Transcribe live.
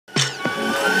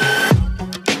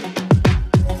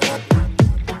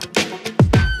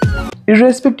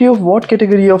Irrespective of what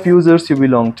category of users you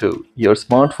belong to, your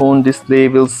smartphone display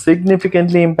will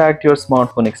significantly impact your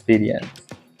smartphone experience.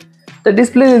 The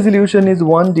display resolution is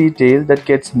one detail that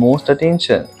gets most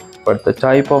attention, but the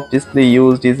type of display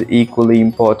used is equally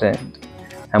important.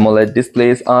 AMOLED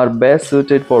displays are best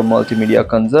suited for multimedia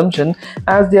consumption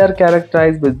as they are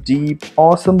characterized with deep,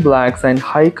 awesome blacks and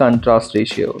high contrast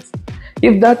ratios.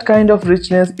 If that kind of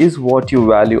richness is what you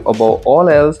value above all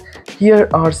else, here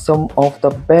are some of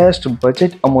the best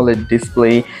budget AMOLED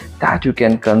display that you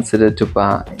can consider to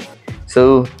buy.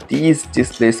 So these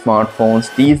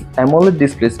AMOLED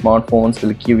display smartphones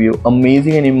will give you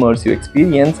amazing and immersive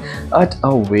experience at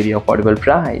a very affordable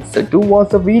price. So do watch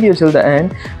the video till the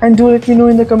end and do let me know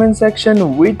in the comment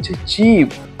section which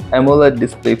cheap AMOLED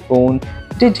display phone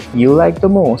did you like the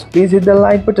most. Please hit the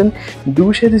like button,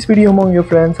 do share this video among your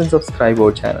friends and subscribe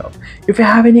our channel. If you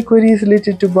have any queries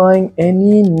related to buying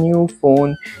any new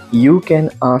phone, you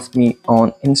can ask me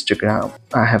on Instagram.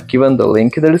 I have given the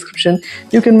link in the description.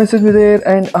 You can message me there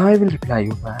and I will reply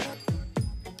you back.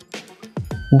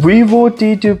 Vivo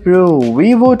T2 Pro.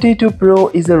 Vivo T2 Pro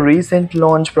is a recent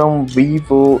launch from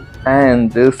Vivo, and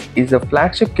this is a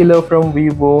flagship killer from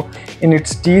Vivo in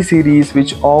its T series,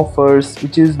 which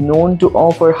is known to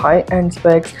offer high-end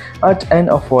specs at an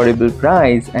affordable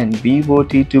price, and Vivo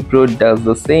T2 Pro does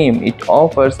the same. It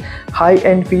offers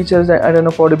high-end features at an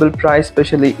affordable price,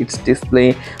 especially its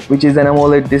display, which is an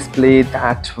AMOLED display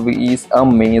that is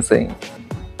amazing.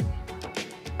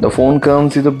 The phone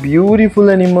comes with a beautiful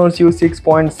and immersive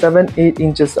 6.78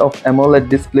 inches of AMOLED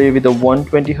display with a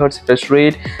 120Hz refresh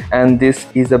rate, and this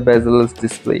is a bezel-less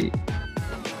display.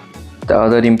 The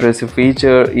other impressive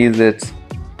feature is its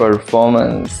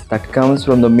performance that comes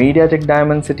from the MediaTek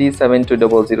Dimensity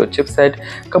 7200 chipset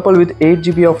coupled with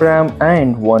 8GB of RAM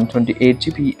and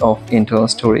 128GB of internal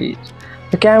storage.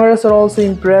 The cameras are also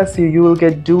impressive. You will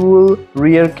get dual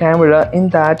rear camera in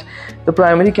that the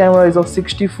primary camera is of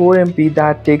 64MP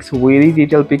that takes very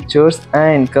detailed pictures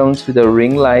and comes with a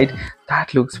ring light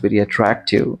that looks very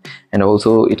attractive, and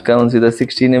also it comes with a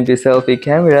 16MP selfie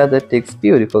camera that takes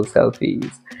beautiful selfies.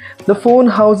 The phone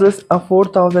houses a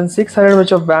 4600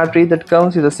 mAh of battery that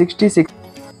comes with a 66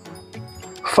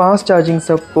 fast charging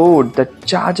support that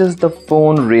charges the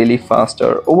phone really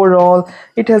faster. Overall,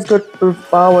 it has got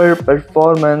power,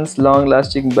 performance,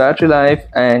 long-lasting battery life,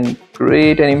 and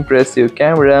great and impressive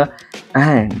camera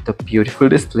and the beautiful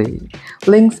display.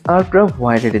 Links are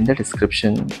provided in the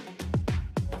description.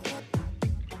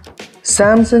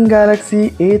 Samsung Galaxy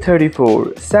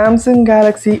A34. Samsung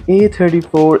Galaxy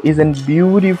A34 is a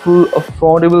beautiful,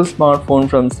 affordable smartphone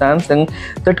from Samsung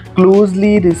that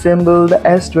closely resembles the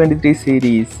S23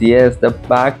 series. Yes, the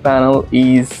back panel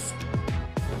is,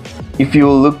 if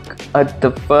you look at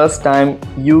the first time,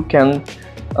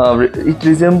 it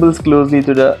resembles closely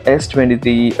to the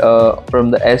S23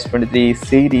 from the S23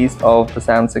 series of the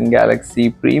Samsung Galaxy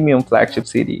Premium flagship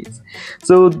series.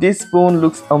 So this phone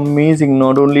looks amazing.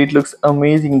 Not only it looks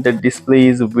amazing, the display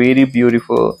is very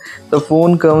beautiful. The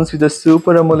phone comes with a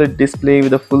Super AMOLED display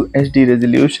with a full HD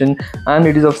resolution, and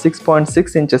it is of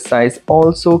 6.6 inches size.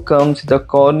 Also comes with a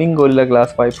Corning Gorilla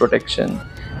Glass 5 protection.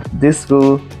 This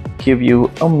will give you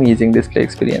amazing display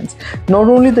experience. Not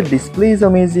only the display is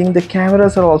amazing, the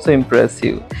cameras are also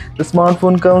impressive. The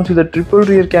smartphone comes with a triple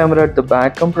rear camera at the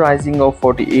back comprising of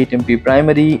 48MP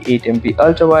primary, 8MP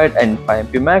ultra-wide and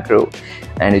 5MP macro,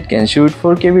 and it can shoot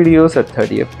 4K videos at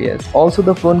 30fps. Also,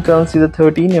 the phone comes with a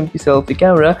 13MP selfie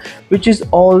camera which is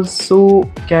also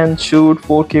can shoot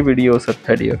 4K videos at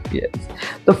 30fps.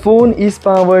 The phone is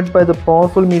powered by the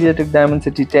powerful MediaTek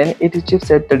Dimensity 1080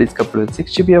 chipset that is coupled with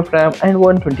 6GB of RAM and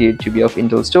 128GB of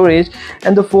internal storage,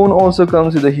 and the phone also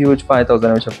comes with a huge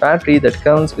 5000 mAh of battery that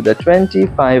comes with a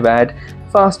 25W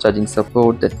fast charging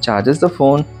support that charges the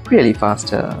phone really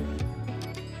faster.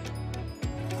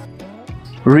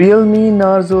 Realme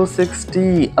Narzo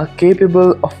 6T, a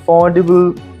capable,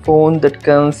 affordable phone that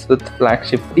comes with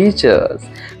flagship features.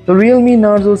 The Realme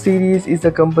Narzo series is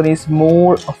the company's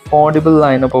more affordable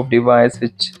lineup of devices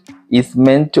which is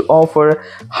meant to offer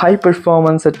high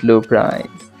performance at low price.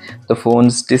 The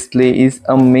phone's display is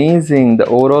amazing. The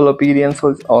overall appearance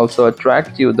was also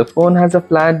attractive. The phone has a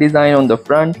flat design on the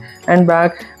front and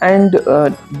back, and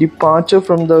departure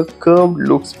from the curved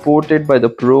look sported by the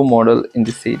Pro model in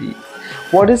the series.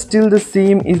 What is still the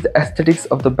same is the aesthetics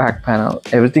of the back panel.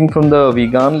 Everything from the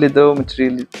vegan leather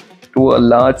material to a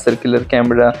large circular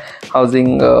camera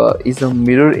housing is a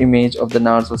mirror image of the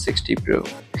Narzo 60 Pro.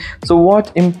 So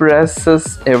what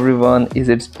impresses everyone is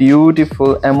its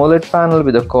beautiful AMOLED panel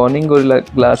with a Corning Gorilla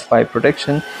Glass 5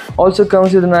 protection. Also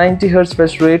comes with a 90Hz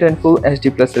refresh rate and full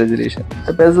HD plus resolution.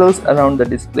 The bezels around the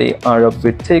display are a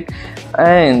bit thick,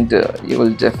 and you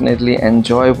will definitely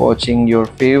enjoy watching your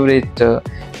favorite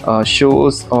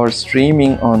shows or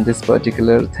streaming on this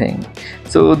particular thing.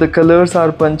 So the colors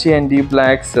are punchy and deep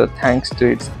blacks thanks to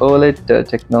its OLED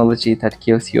technology that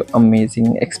gives you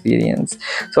amazing experience.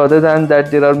 So other than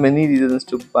that, there are many reasons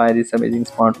to buy this amazing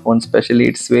smartphone. Especially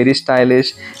it's very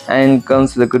stylish and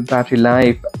comes with a good battery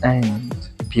life and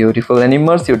beautiful and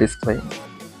immersive display.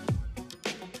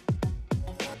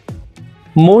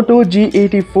 Moto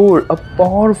G84, a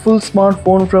powerful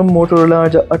smartphone from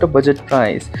Motorola at a budget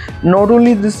price. Not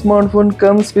only this smartphone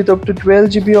comes with up to 12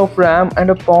 GB of RAM and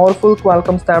a powerful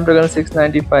Qualcomm Snapdragon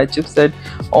 695 chipset,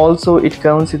 also it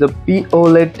comes with a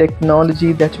OLED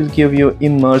technology that will give you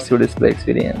immersive display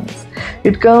experience.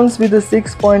 It comes with a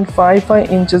 6.55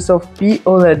 inches of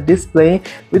OLED display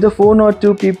with a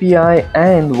 402 ppi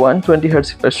and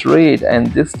 120Hz refresh rate, and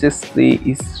this display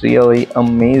is really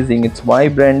amazing. It's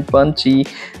vibrant, punchy,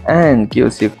 and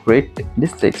gives you great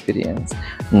display experience.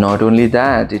 Not only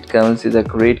that, it comes with a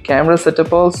great camera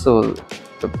setup also.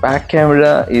 The back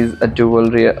camera is a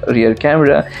dual rear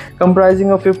camera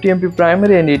comprising of 50MP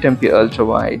primary and 8MP ultra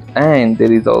wide, and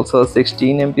there is also a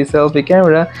 16MP selfie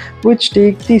camera which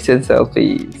takes decent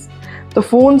selfies. The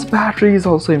phone's battery is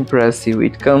also impressive.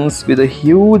 It comes with a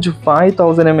huge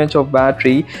 5000 mAh of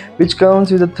battery which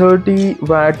comes with a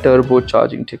 30-watt turbo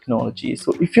charging technology.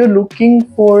 So if you're looking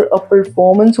for a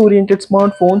performance oriented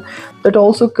smartphone that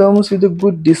also comes with a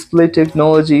good display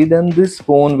technology, then this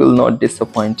phone will not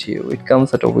disappoint you. It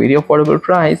comes at a very affordable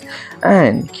price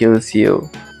and gives you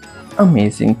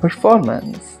amazing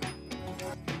performance.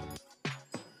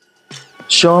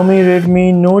 Xiaomi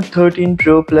Redmi Note 13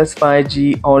 Pro Plus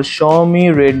 5G or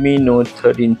Xiaomi Redmi Note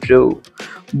 13 Pro.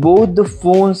 Both the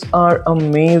phones are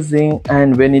amazing,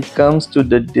 and when it comes to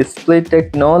the display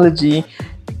technology,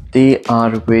 they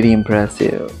are very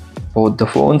impressive. Both the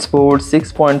phones sport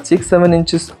 6.67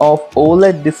 inches of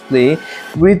OLED display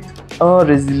with a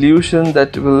resolution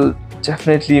that will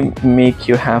definitely make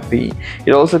you happy.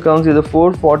 It also comes with a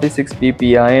 446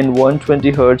 ppi and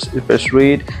 120Hz refresh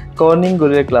rate, Corning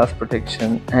Gorilla Glass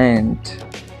protection, and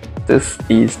this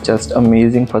is just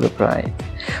amazing for the price.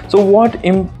 So what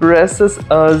impresses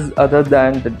us other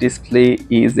than the display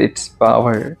is its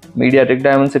power. MediaTek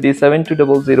Dimensity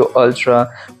 7200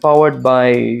 Ultra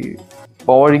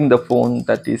powering the phone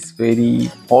that is very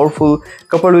powerful,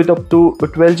 coupled with up to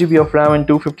 12 GB of RAM and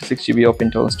 256 GB of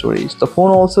internal storage. The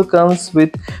phone also comes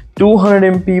with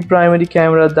 200MP primary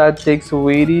camera that takes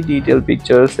very detailed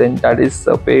pictures, and that is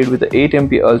paired with the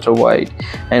 8MP ultra wide,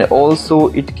 and also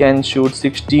it can shoot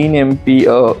 16MP.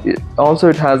 Also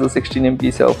it has a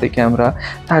 16MP selfie camera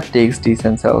that takes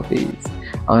decent selfies.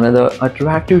 Another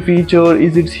attractive feature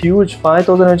is its huge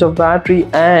 5000 mAh of battery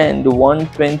and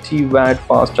 120-watt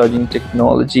fast charging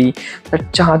technology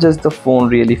that charges the phone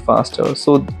really faster.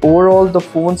 So overall, the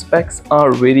phone specs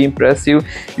are very impressive.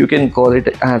 You can call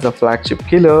it as a flagship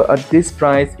killer. At this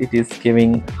price, it is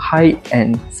giving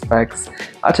high-end specs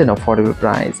at an affordable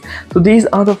price. So these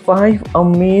are the 5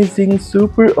 amazing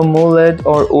Super AMOLED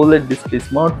or OLED display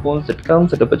smartphones that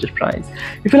comes at a budget price.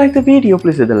 If you like the video,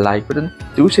 please hit the like button.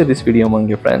 Do share this video among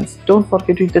your friends. Don't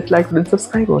forget to hit that like button and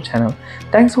subscribe our channel.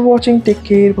 Thanks for watching. Take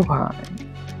care. Bye bye.